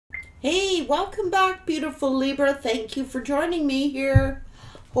Hey, welcome back, beautiful Libra. Thank you for joining me here.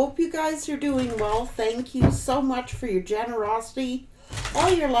 Hope you guys are doing well. Thank you so much for your generosity,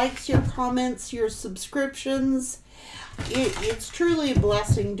 all your likes, your comments, your subscriptions. It's truly a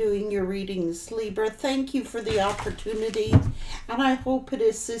blessing doing your readings, Libra. Thank you for the opportunity, and I hope it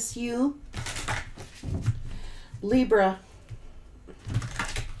assists you. Libra.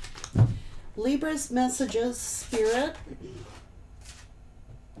 Libra's messages, Spirit.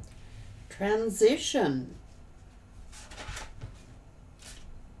 Transition,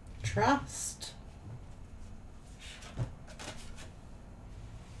 trust,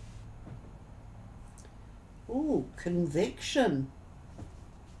 conviction,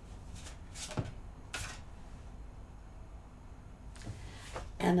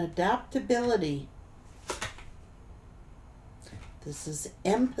 and adaptability. This is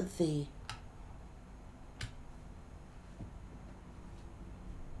empathy.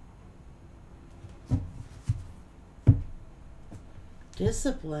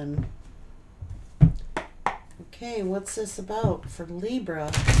 Discipline. Okay, what's this about for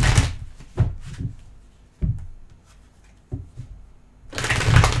Libra?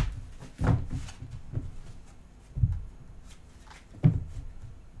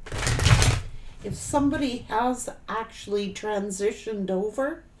 If somebody has actually transitioned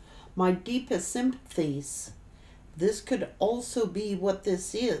over, my deepest sympathies. This could also be what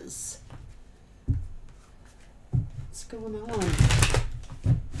this is. What's going on?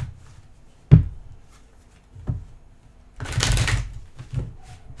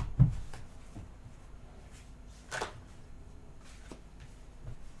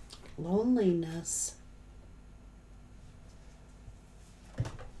 Loneliness,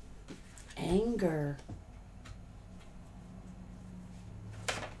 anger,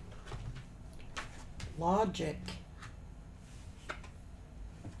 logic,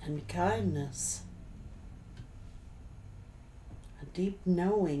 and kindness, a deep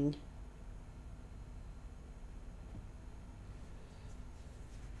knowing.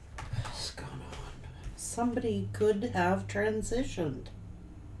 What's going on? Somebody could have transitioned.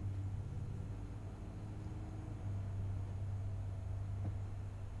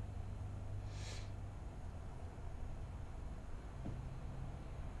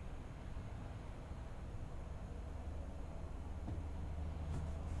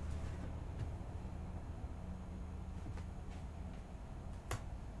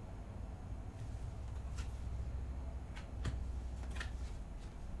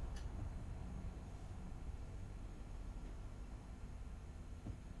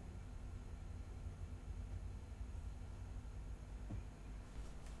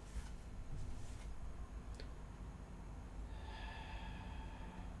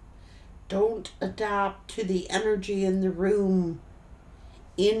 Don't adapt to the energy in the room.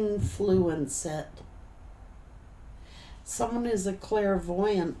 Influence it. Someone is a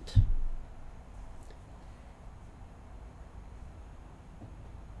clairvoyant.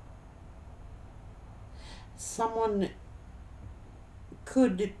 Someone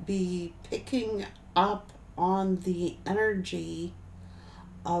could be picking up on the energy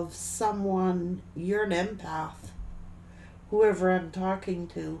of someone. You're an empath. Whoever I'm talking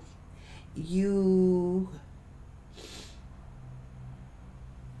to. You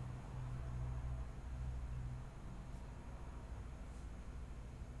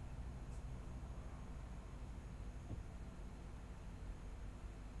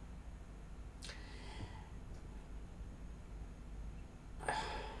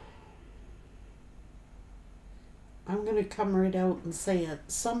I'm going to come right out and say it.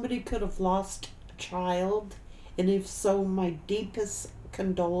 Somebody could have lost a child, and if so, my deepest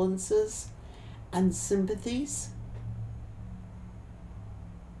condolences and sympathies.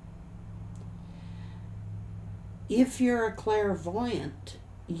 If you're a clairvoyant,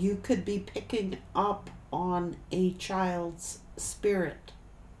 you could be picking up on a child's spirit.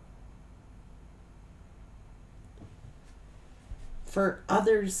 For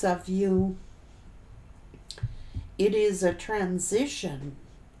others of you, it is a transition,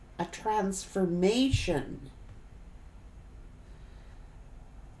 a transformation.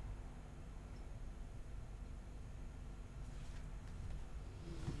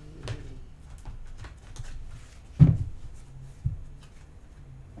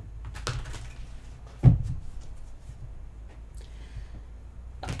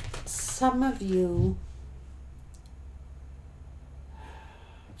 Some of you,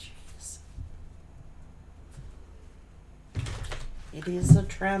 it is a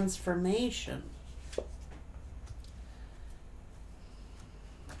transformation.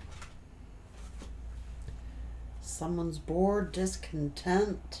 Someone's bored,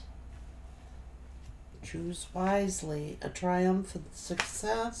 discontent. Choose wisely. A triumphant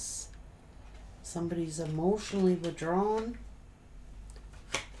success. Somebody's emotionally withdrawn.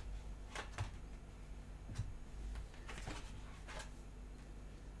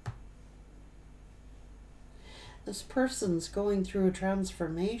 This person's going through a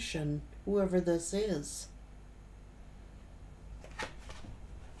transformation, whoever this is.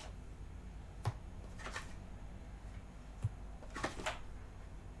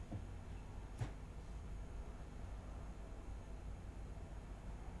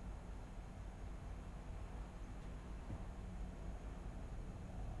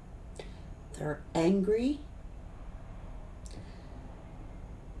 They're angry,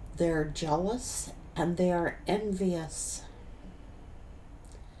 they're jealous, and they are envious.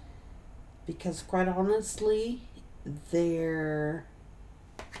 Because quite honestly, they're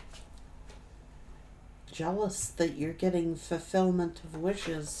jealous that you're getting fulfillment of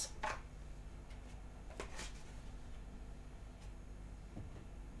wishes.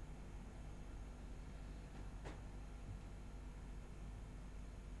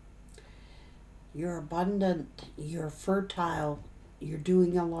 You're abundant, you're fertile, you're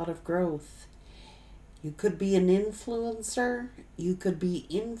doing a lot of growth. You could be an influencer, you could be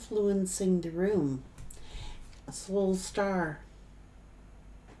influencing the room. A soul star.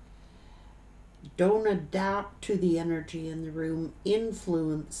 Don't adapt to the energy in the room,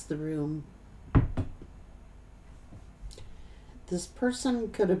 influence the room. This person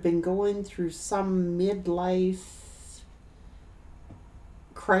could have been going through some midlife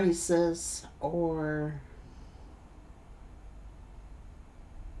crisis, or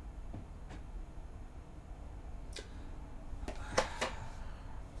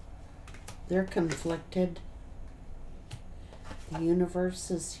they're conflicted. The universe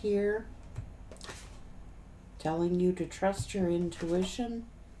is here telling you to trust your intuition.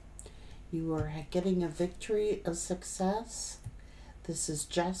 You are getting a victory, a success. This is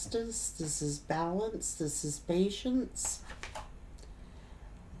justice, this is balance, this is patience.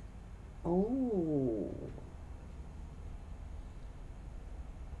 Oh,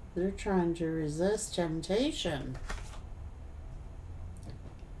 they're trying to resist temptation.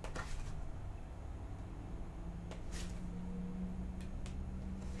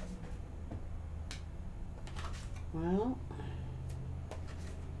 Well,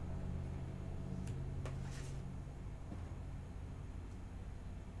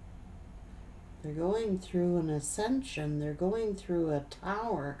 they're going through an ascension. They're going through a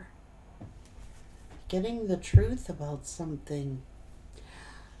tower. Getting the truth about something.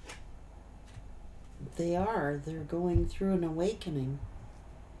 They're going through an awakening.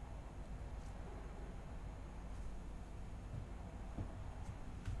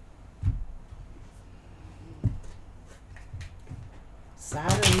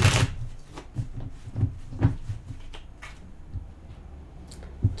 Saturn.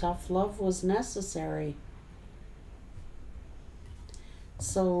 Tough love was necessary.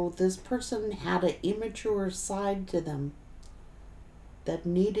 So this person had an immature side to them that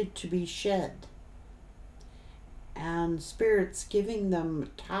needed to be shed. And Spirit's giving them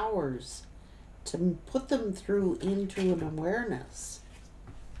towers to put them through into an awareness.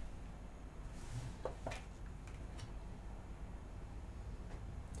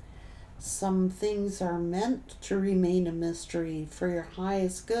 Some things are meant to remain a mystery for your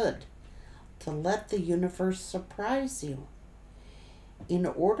highest good, to let the universe surprise you. In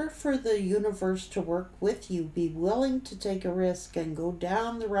order for the universe to work with you, be willing to take a risk and go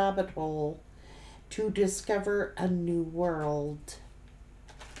down the rabbit hole to discover a new world.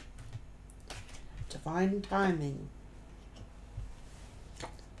 Divine timing.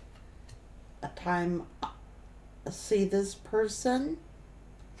 A time, see this person?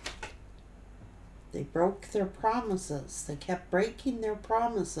 They broke their promises. They kept breaking their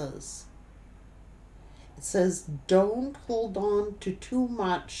promises. It says, don't hold on to too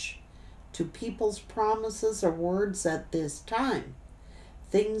much to people's promises or words at this time.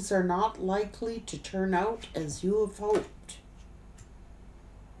 Things are not likely to turn out as you have hoped.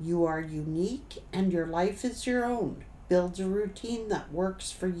 You are unique and your life is your own. Build a routine that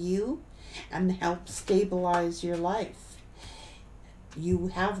works for you and helps stabilize your life. You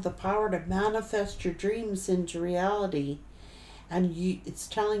have the power to manifest your dreams into reality. And it's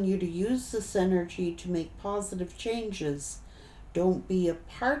telling you to use this energy to make positive changes. Don't be a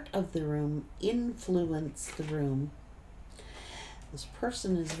part of the room. Influence the room. This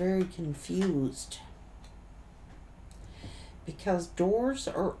person is very confused. Because doors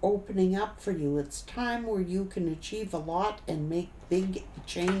are opening up for you. It's time where you can achieve a lot and make big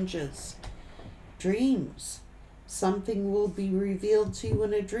changes. Dreams. Something will be revealed to you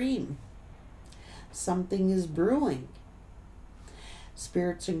in a dream. Something is brewing.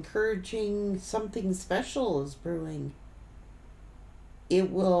 Spirit's encouraging something special is brewing. It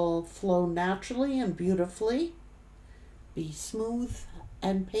will flow naturally and beautifully, be smooth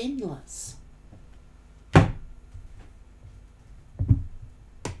and painless.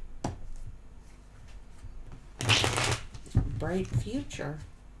 Bright future.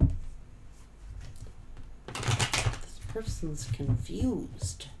 This person's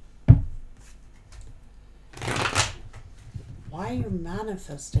confused. Why you're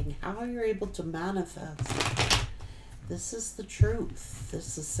manifesting, how you're able to manifest. This is the truth.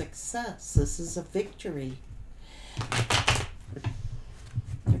 This is success. This is a victory.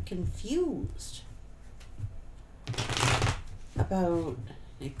 They're confused about,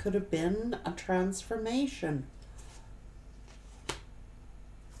 it could have been a transformation.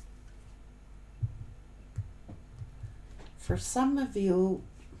 For some of you,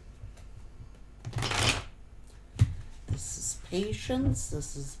 this is patience,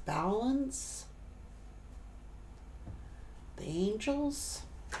 this is balance. The angels,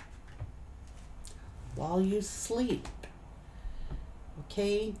 while you sleep.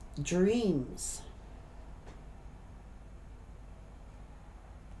 Okay, dreams.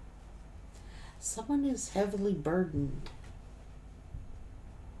 Someone is heavily burdened.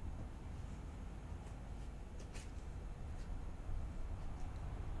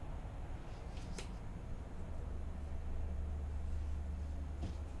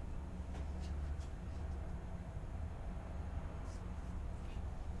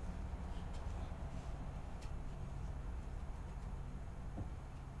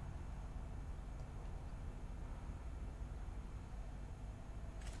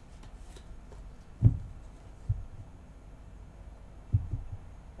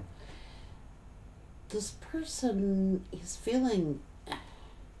 This person is feeling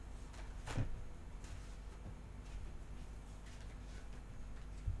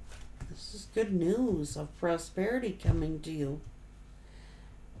this is good news of prosperity coming to you.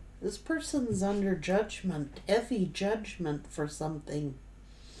 This person's under judgment, heavy judgment for something.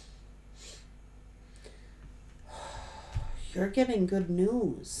 You're getting good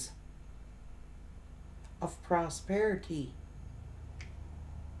news of prosperity.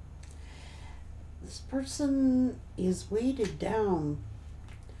 This person is weighted down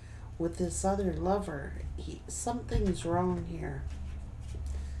with this other lover. Something's wrong here.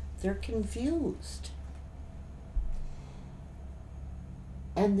 They're confused.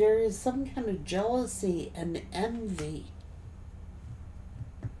 And there is some kind of jealousy and envy.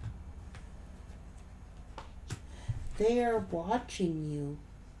 They are watching you.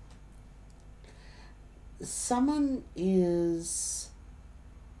 Someone is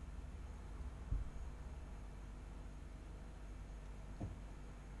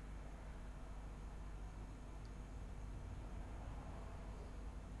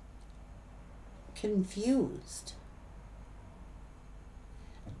confused,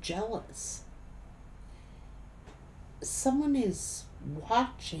 jealous. Someone is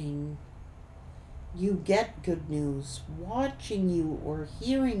watching you get good news, watching you or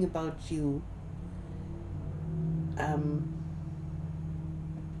hearing about you.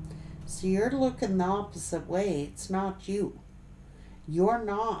 So you're looking the opposite way. It's not you. You're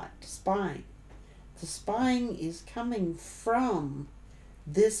not spying. The spying is coming from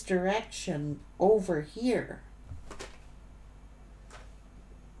this direction over here.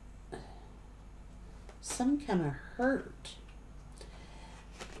 Some kind of hurt.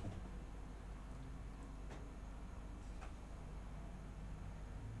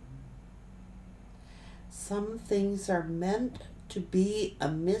 Some things are meant to be a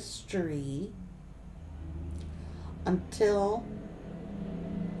mystery until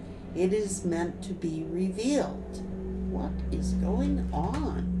it is meant to be revealed. What is going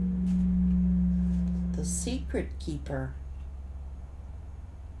on? The secret keeper.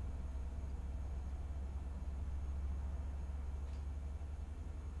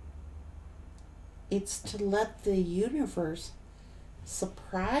 It's to let the universe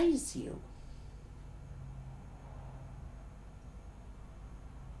surprise you.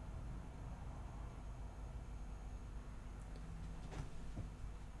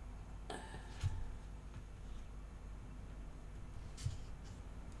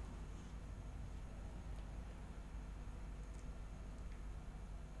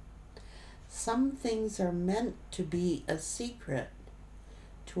 Some things are meant to be a secret,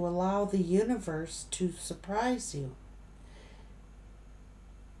 to allow the universe to surprise you.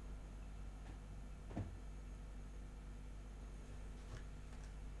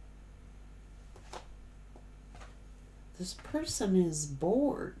 This person is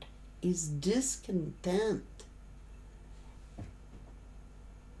bored. is discontent,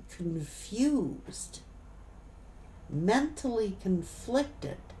 confused, mentally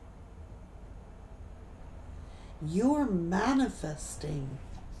conflicted. You're manifesting.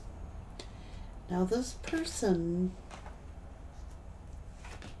 Now this person,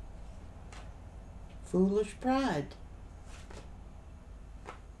 foolish pride.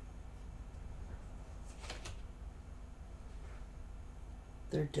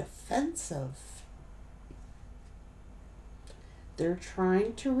 They're defensive. They're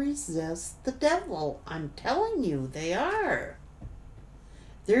trying to resist the devil. I'm telling you, they are.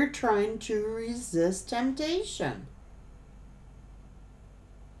 They're trying to resist temptation.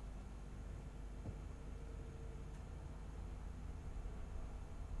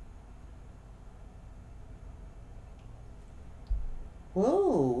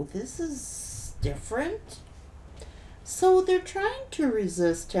 Whoa, this is different. So they're trying to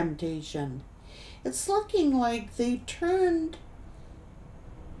resist temptation. It's looking like they turned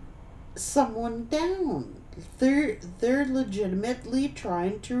someone down. They're legitimately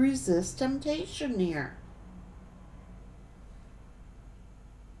trying to resist temptation here.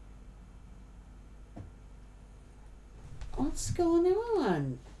 What's going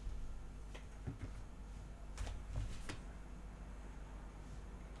on?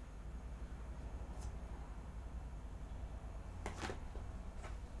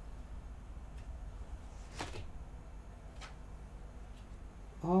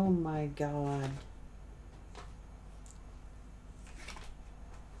 Oh my God.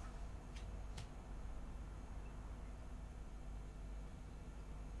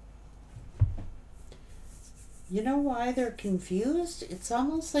 You know why they're confused? It's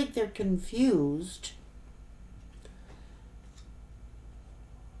almost like they're confused.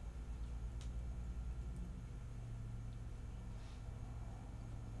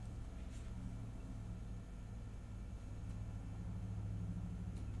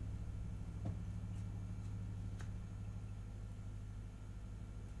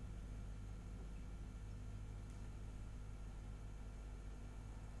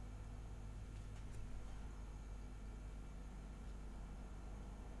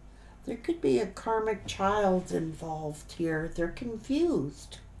 There could be a karmic child involved here. They're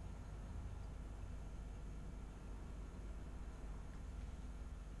confused.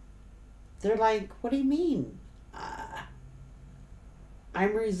 They're like, what do you mean?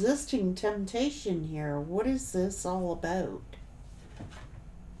 I'm resisting temptation here. What is this all about?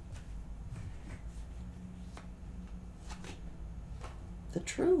 The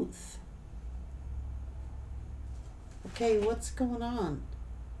truth. Okay, what's going on?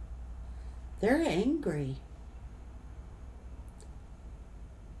 They're angry.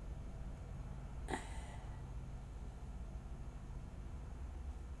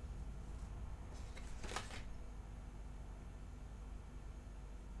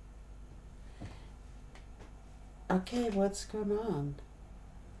 Okay, what's going on?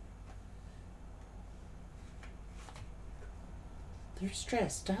 They're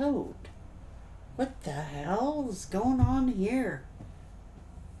stressed out. What the hell is going on here?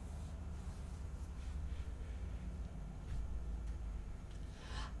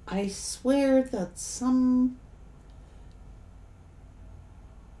 I swear that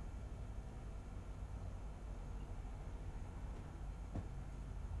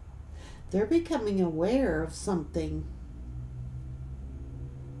they're becoming aware of something.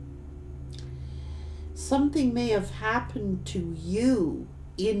 Something may have happened to you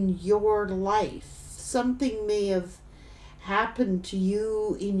in your life. Something may have happened to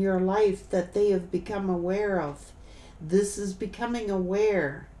you in your life that they have become aware of. This is becoming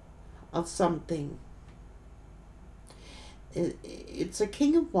aware of something. It's a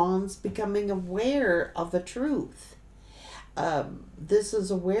King of Wands becoming aware of a truth. This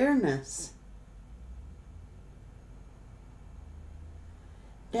is awareness.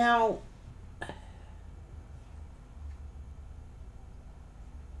 Now,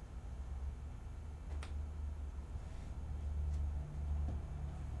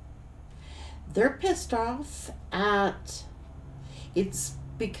 they're pissed off at it's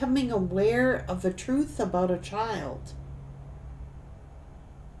becoming aware of a truth about a child.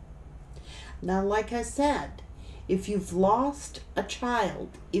 Now, like I said, if you've lost a child,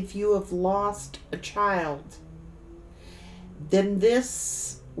 then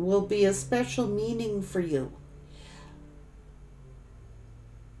this will be a special meaning for you.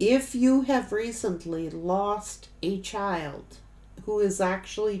 If you have recently lost a child who is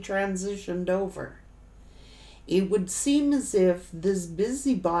actually transitioned over, it would seem as if this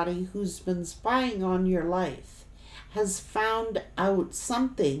busybody who's been spying on your life has found out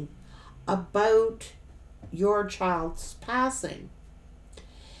something about your child's passing.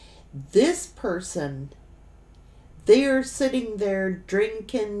 This person, they're sitting there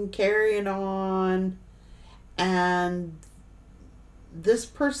drinking, carrying on, and this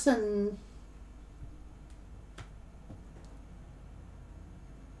person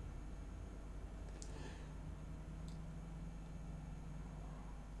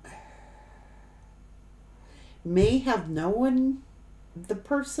may have known the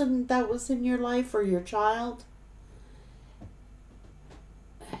person that was in your life or your child.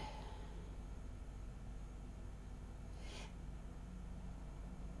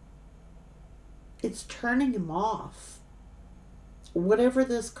 It's turning him off. Whatever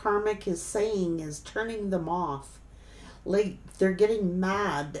this karmic is saying is turning them off. Like they're getting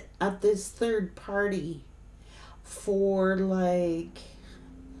mad at this third party for like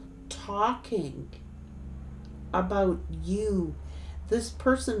talking about you. This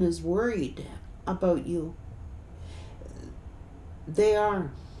person is worried about you. They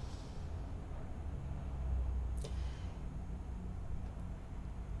are.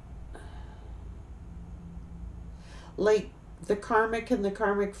 Like the karmic and the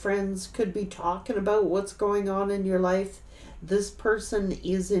karmic friends could be talking about what's going on in your life. This person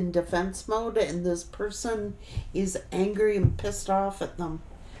is in defense mode, and this person is angry and pissed off at them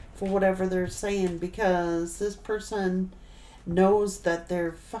for whatever they're saying, because this person knows that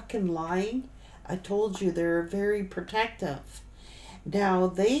they're fucking lying. I told you, they're very protective. Now,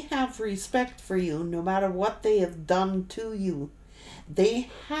 they have respect for you no matter what they have done to you. They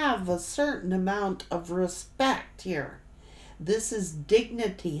have a certain amount of respect here. This is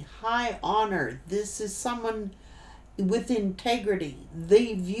dignity, high honor. This is someone with integrity.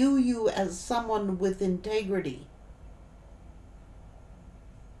 They view you as someone with integrity.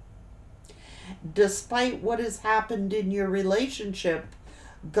 Despite what has happened in your relationship,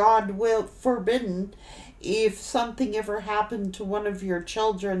 God will forbid, if something ever happened to one of your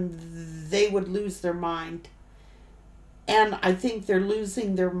children, they would lose their mind. And I think they're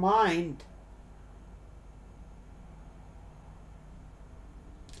losing their mind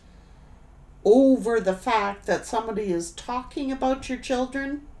over the fact that somebody is talking about your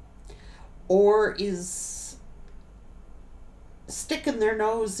children or is sticking their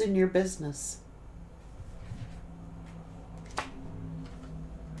nose in your business.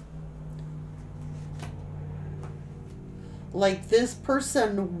 Like this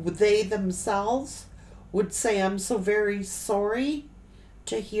person, they themselves would say, I'm so very sorry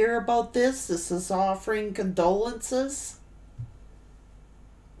to hear about this. This is offering condolences.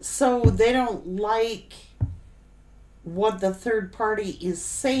 So they don't like what the third party is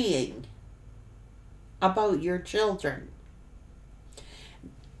saying about your children.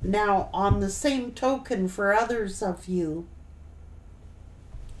 Now, on the same token, for others of you,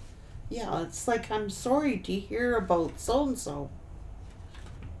 yeah, it's like, I'm sorry to hear about so-and-so.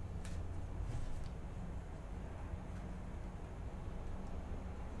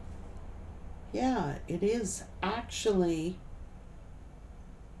 Yeah, it is actually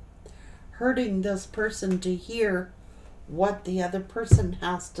hurting this person to hear what the other person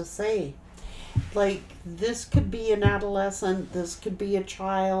has to say. Like, this could be an adolescent, this could be a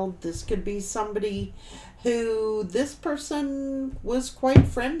child, this could be somebody who this person was quite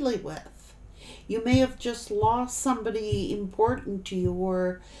friendly with. You may have just lost somebody important to you,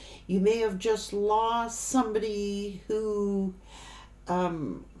 or you may have just lost somebody who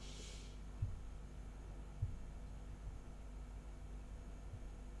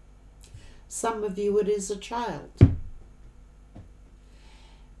some of you, it is a child.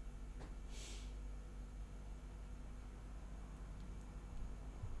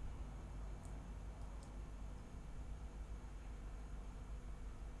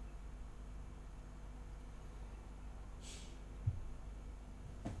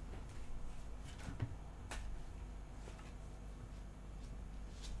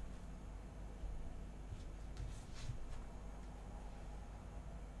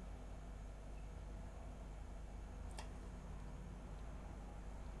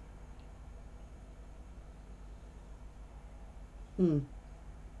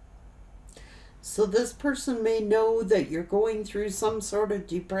 So this person may know that you're going through some sort of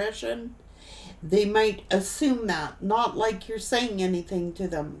depression. They might assume that, not like you're saying anything to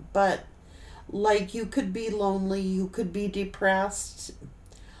them, but like you could be lonely, you could be depressed.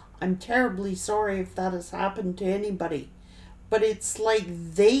 I'm terribly sorry if that has happened to anybody, but it's like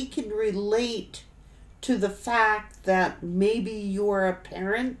they can relate to the fact that maybe you're a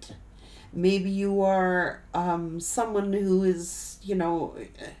parent, maybe you are someone who is, you know,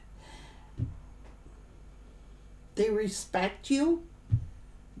 they respect you.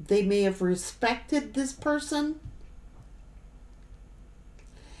 they may have respected this person,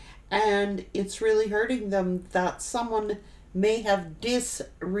 and it's really hurting them that someone may have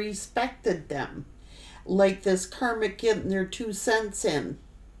disrespected them. Like this karmic getting their 2 cents in.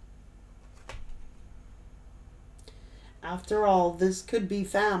 After all, this could be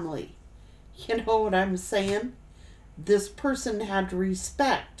family. You know what I'm saying? This person had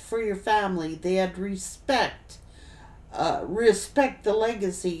respect for your family. They had respect. Respect the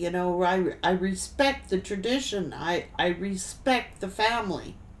legacy. You know, I respect the tradition. I respect the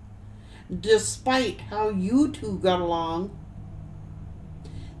family. Despite how you two got along,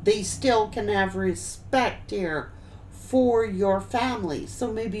 they still can have respect here for your family.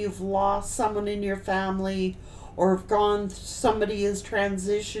 So maybe you've lost someone in your family, or have gone, somebody has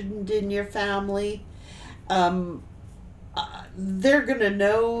transitioned in your family. They're going to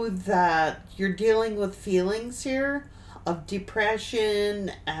know that you're dealing with feelings here of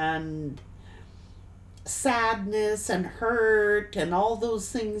depression and sadness and hurt and all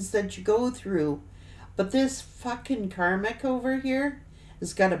those things that you go through. But this fucking karmic over here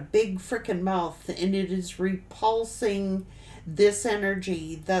has got a big frickin' mouth, and it is repulsing this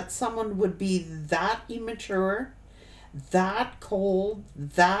energy that someone would be that immature, that cold,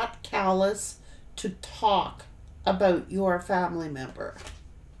 that callous to talk about your family member.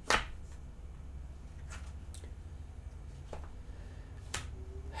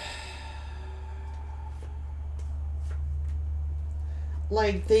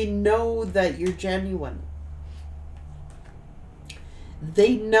 Like, they know that you're genuine.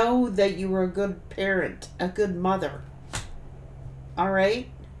 They know that you were a good parent, a good mother. Alright?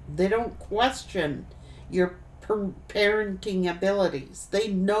 They don't question your parenting abilities. They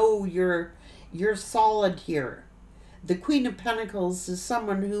know you're solid here. The Queen of Pentacles is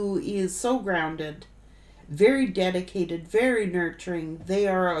someone who is so grounded, very dedicated, very nurturing. They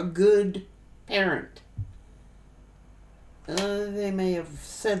are a good parent. They may have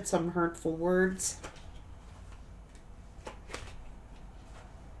said some hurtful words.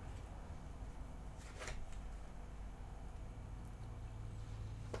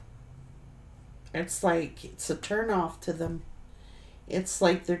 It's like it's a turn off to them. It's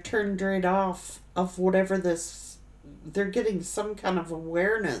like they're turned right off of whatever this, they're getting some kind of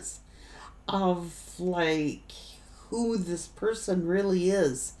awareness of like who this person really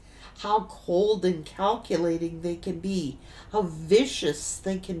is, how cold and calculating they can be, how vicious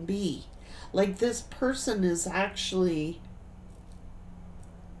they can be. Like, this person is actually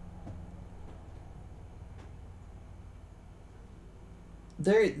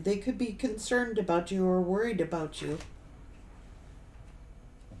they could be concerned about you or worried about you.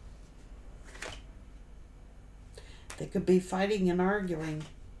 They could be fighting and arguing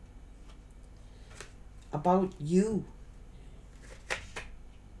about you.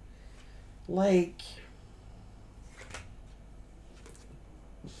 Like,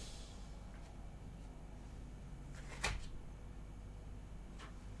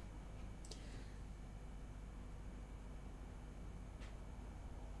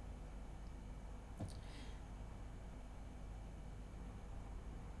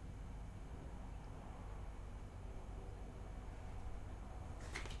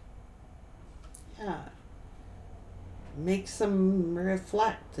 yeah. Makes them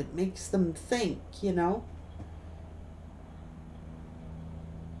reflect. It makes them think, you know.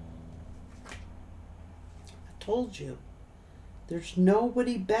 I told you, there's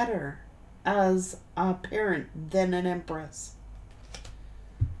nobody better as a parent than an Empress.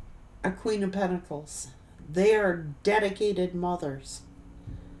 A Queen of Pentacles. They are dedicated mothers.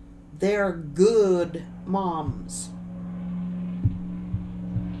 They are good moms.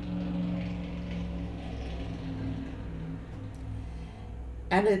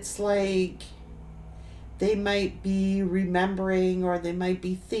 And it's like they might be remembering, or they might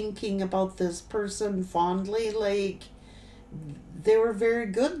be thinking about this person fondly. Like, they were very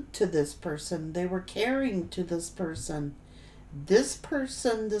good to this person. They were caring to this person. This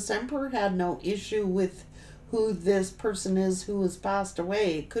person, this Emperor, had no issue with who this person is who has passed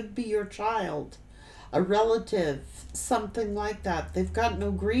away. It could be your child, a relative, something like that. They've got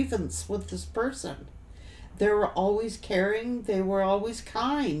no grievance with this person. They were always caring. They were always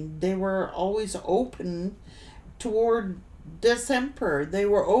kind. They were always open toward this Emperor. They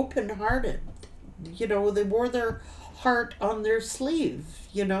were open-hearted. You know, they wore their heart on their sleeve,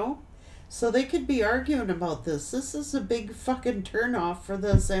 you know. So they could be arguing about this. This is a big fucking turnoff for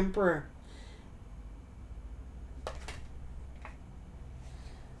this Emperor.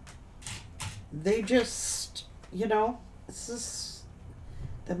 They just, you know, this is...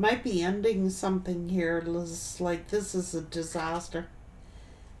 They might be ending something here. Like, this is a disaster.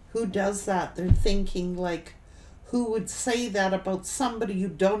 who does that? They're thinking like, who would say that about somebody you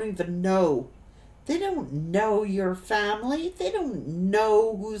don't even know? They don't know your family. They don't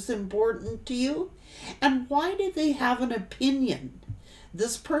know who's important to you. And why do they have an opinion?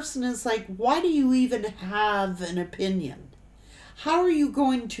 This person is like, why do you even have an opinion? How are you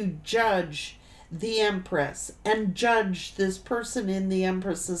going to judge the Empress and judge this person in the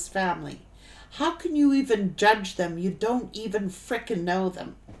Empress's family? How can you even judge them? You don't even frickin' know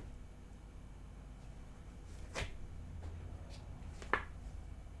them.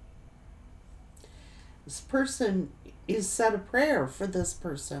 This person is said a prayer for this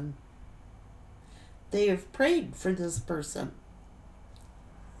person. They have prayed for this person.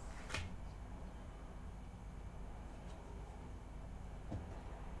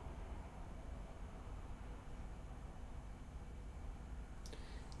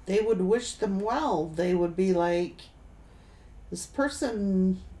 They would wish them well. They would be like, this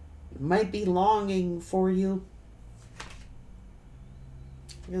person might be longing for you.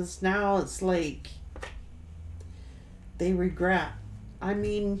 Because now it's like they regret. I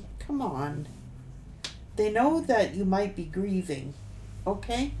mean, come on. They know that you might be grieving,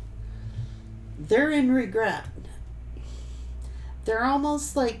 okay? They're in regret. They're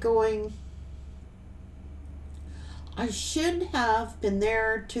almost like going, I should have been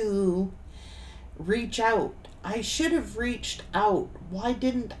there to reach out. I should have reached out. Why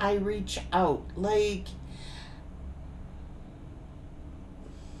didn't I reach out? Like,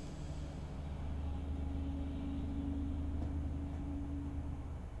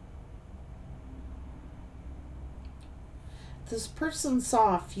 this person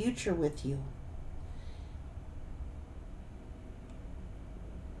saw a future with you.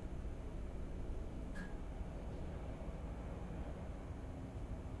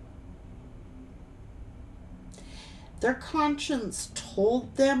 Their conscience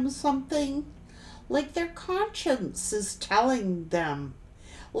told them something. Like their conscience is telling them.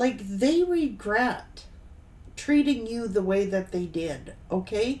 Like they regret treating you the way that they did,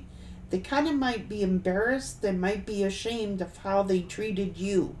 okay? They kind of might be embarrassed. They might be ashamed of how they treated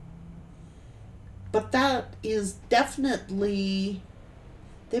you. But that is definitely...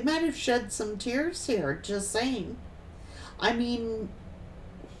 They might have shed some tears here, just saying. I mean...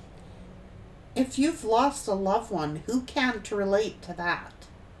 If you've lost a loved one, who can't relate to that?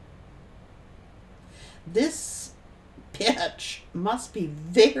 This bitch must be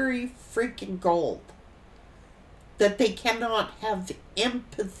very freaking gold. That they cannot have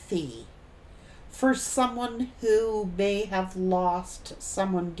empathy for someone who may have lost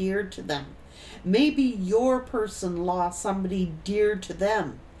someone dear to them. Maybe your person lost somebody dear to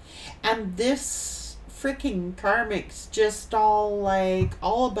them. And this freaking karmic's just all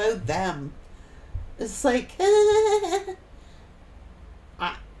about them. It's like,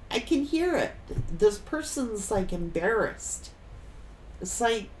 I can hear it. This person's like embarrassed. It's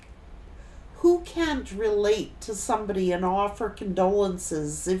like, who can't relate to somebody and offer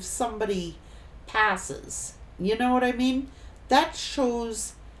condolences if somebody passes? You know what I mean? That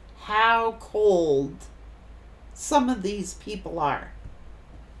shows how cold some of these people are.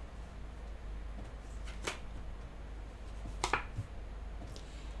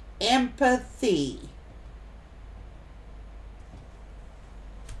 Empathy.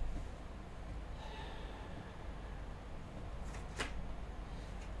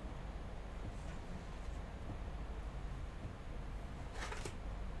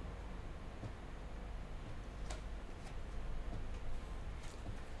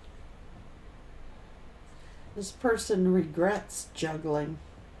 This person regrets juggling.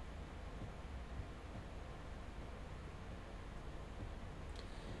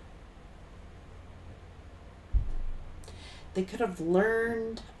 They could have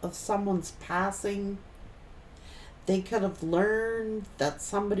learned of someone's passing. They could have learned that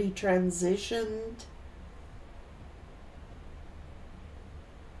somebody transitioned.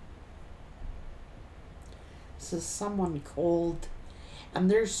 This is someone cold. And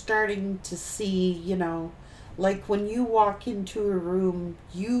they're starting to see, you know, like when you walk into a room,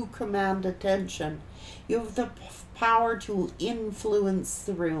 you command attention. You have the power to influence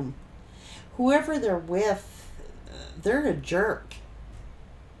the room. Whoever they're with, they're a jerk.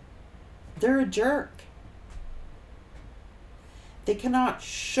 They're a jerk. They cannot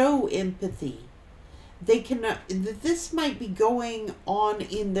show empathy. They cannot. This might be going on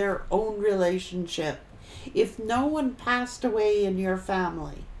in their own relationship. If no one passed away in your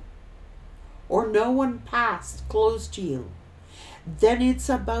family, or no one passed close to you, then it's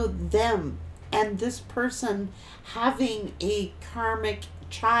about them and this person having a karmic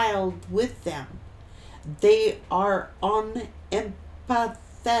child with them. They are unempathetic.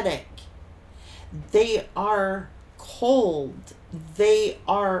 apathetic. They are cold. They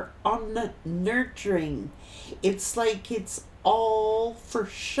are unnurturing. It's like it's all for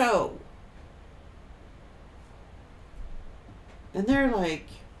show. And they're like,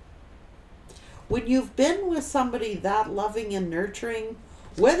 when you've been with somebody that loving and nurturing,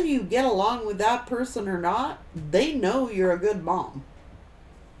 whether you get along with that person or not, they know you're a good mom.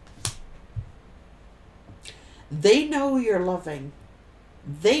 They know you're loving.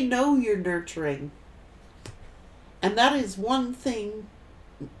 They know you're nurturing. And that is one thing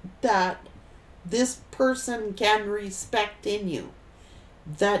that this person can respect in you.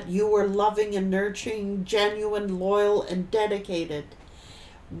 That you are loving and nurturing, genuine, loyal, and dedicated.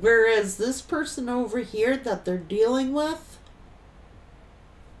 Whereas this person over here that they're dealing with,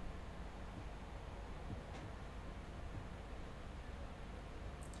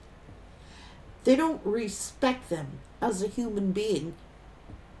 they don't respect them as a human being.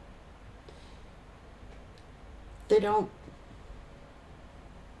 They don't.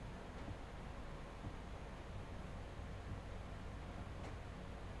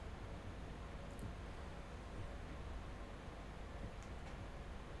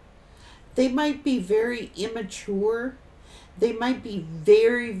 They might be very immature. They might be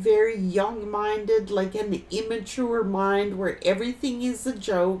very, very young-minded, like an immature mind where everything is a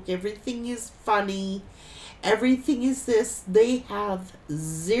joke, everything is funny, everything is this. They have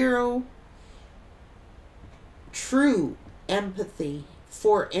zero true empathy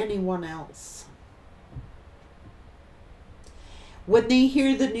for anyone else. When they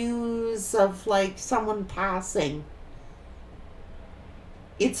hear the news of like someone passing,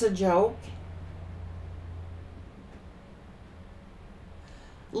 it's a joke.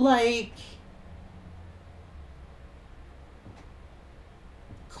 Like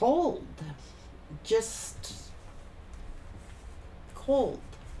cold. Just cold.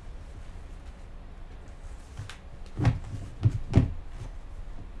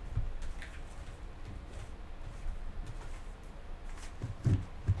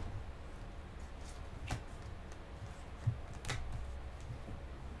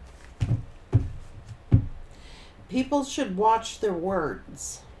 People should watch their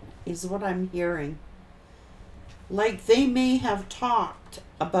words, is what I'm hearing. Like they may have talked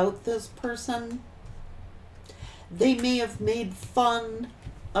about this person. They may have made fun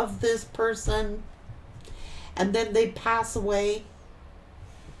of this person. And then they pass away.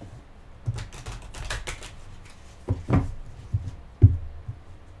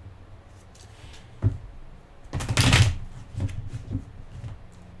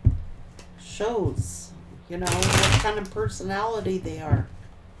 Shows, you know, what kind of personality they are.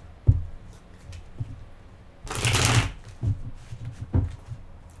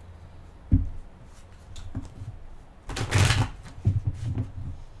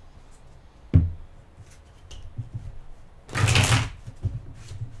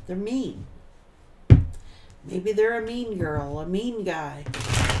 They're mean. Maybe they're a mean girl, a mean guy.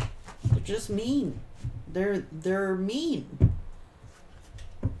 They're just mean. They're mean.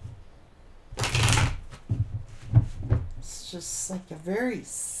 It's just like a very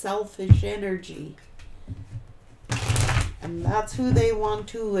selfish energy. And that's who they want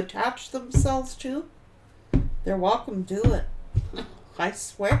to attach themselves to. They're welcome to it. I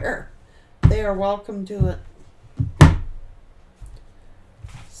swear. They are welcome to it.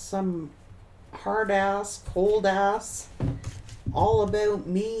 Some hard ass, cold ass, all about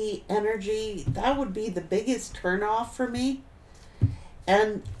me energy, that would be the biggest turn off for me.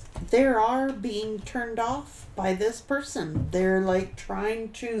 And they are being turned off by this person. They're like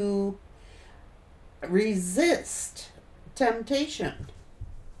trying to resist temptation.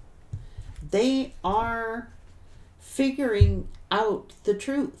 They are figuring out the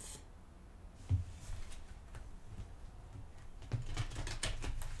truth.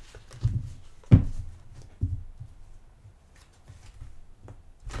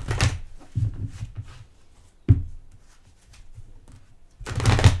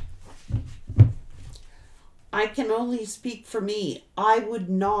 I can only speak for me. I would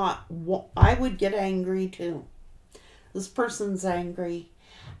get angry too. This person's angry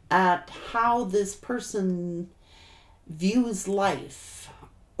at how this person views life,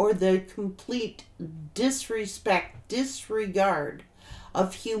 or the complete disrespect, disregard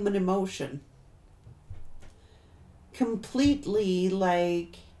of human emotion. Completely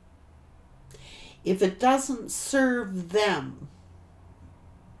like, if it doesn't serve them,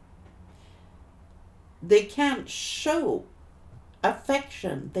 they can't show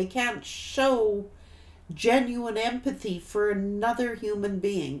affection. They can't show genuine empathy for another human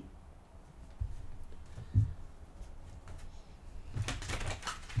being.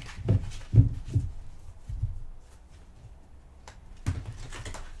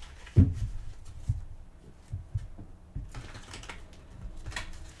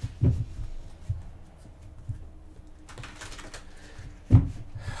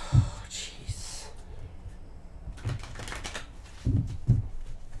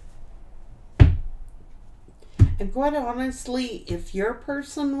 And quite honestly, if your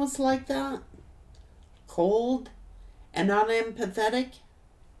person was like that, cold and unempathetic,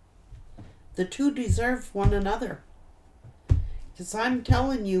 the two deserve one another. Because I'm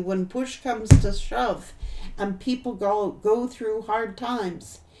telling you, when push comes to shove and people go through hard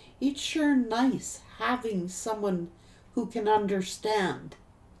times, it's sure nice having someone who can understand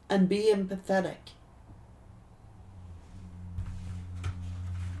and be empathetic.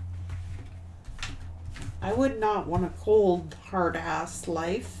 I would not want a cold, hard-ass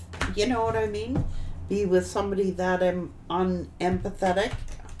life. You know what I mean? Be with somebody that am unempathetic.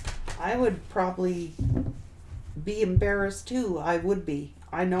 I would probably be embarrassed too. I would be.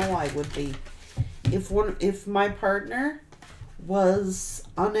 I know I would be. If my partner was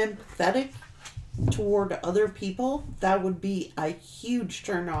unempathetic toward other people, that would be a huge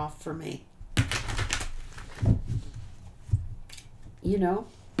turn off for me. You know?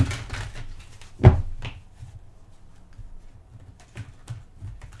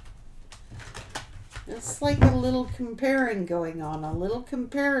 It's like a little comparing going on, a little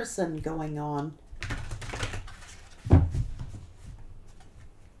comparison going on.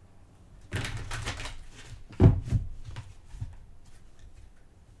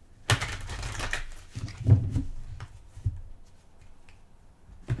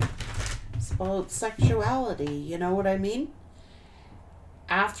 It's about sexuality, you know what I mean?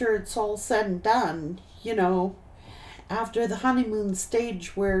 After it's all said and done, you know, after the honeymoon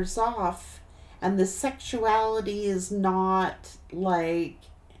stage wears off, and the sexuality is not like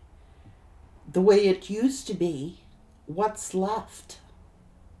the way it used to be, what's left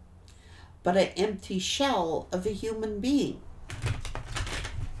but an empty shell of a human being?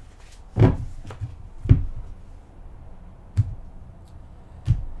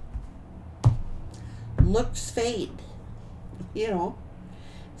 Looks fade, you know.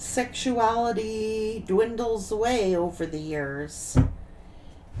 Sexuality dwindles away over the years.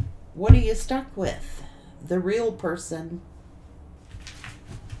 What are you stuck with? The real person.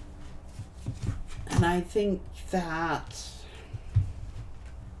 And I think that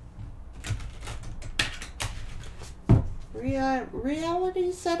reality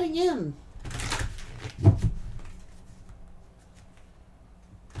is setting in.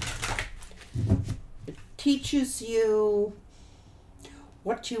 It teaches you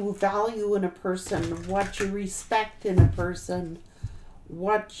what you value in a person, what you respect in a person,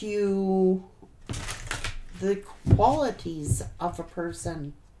 the qualities of a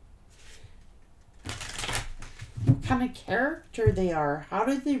person, what kind of character they are, how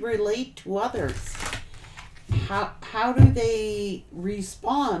do they relate to others, how do they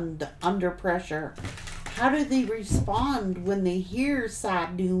respond under pressure, how do they respond when they hear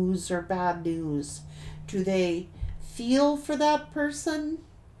sad news or bad news, do they feel for that person?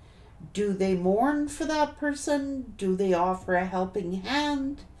 Do they mourn for that person? Do they offer a helping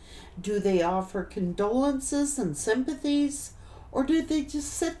hand? Do they offer condolences and sympathies? Or do they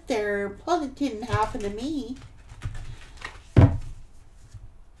just sit there, well, it didn't happen to me?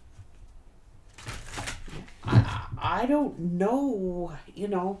 I don't know, you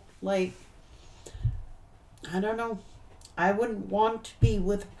know, like, I don't know. I wouldn't want to be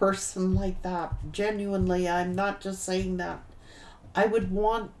with a person like that. Genuinely, I'm not just saying that. I would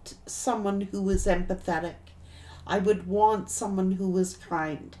want someone who is empathetic. I would want someone who is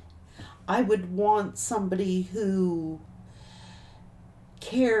kind. I would want somebody who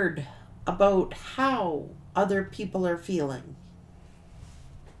cared about how other people are feeling.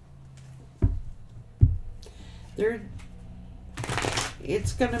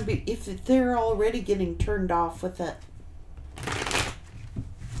 It's going to be, if they're already getting turned off with it.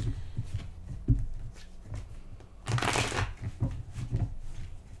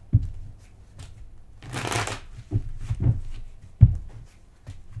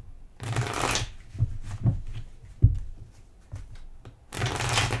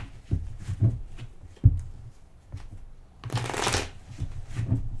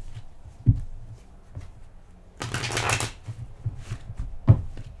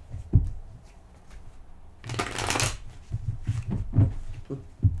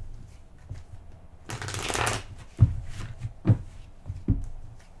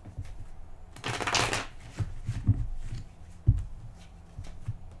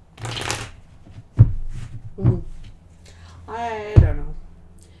 I don't know.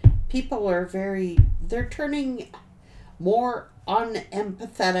 People are they're turning more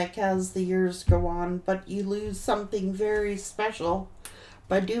unempathetic as the years go on, but you lose something very special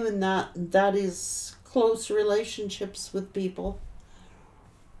by doing that. That is close relationships with people.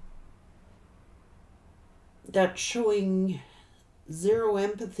 That's showing Zero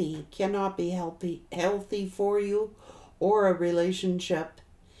empathy cannot be healthy for you or a relationship.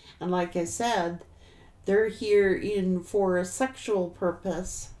 And like I said, they're here for a sexual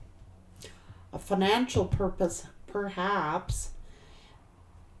purpose, a financial purpose, perhaps.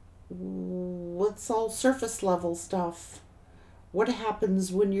 What's all surface level stuff? What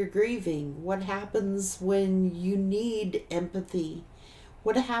happens when you're grieving? What happens when you need empathy?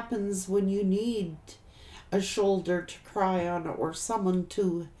 What happens when you need a shoulder to cry on or someone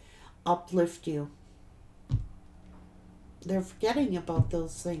to uplift you? They're forgetting about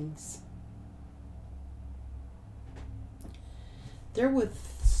those things. They're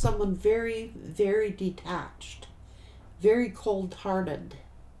with someone very, very detached, very cold-hearted,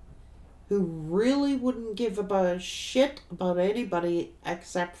 who really wouldn't give a shit about anybody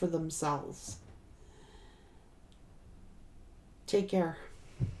except for themselves. Take care.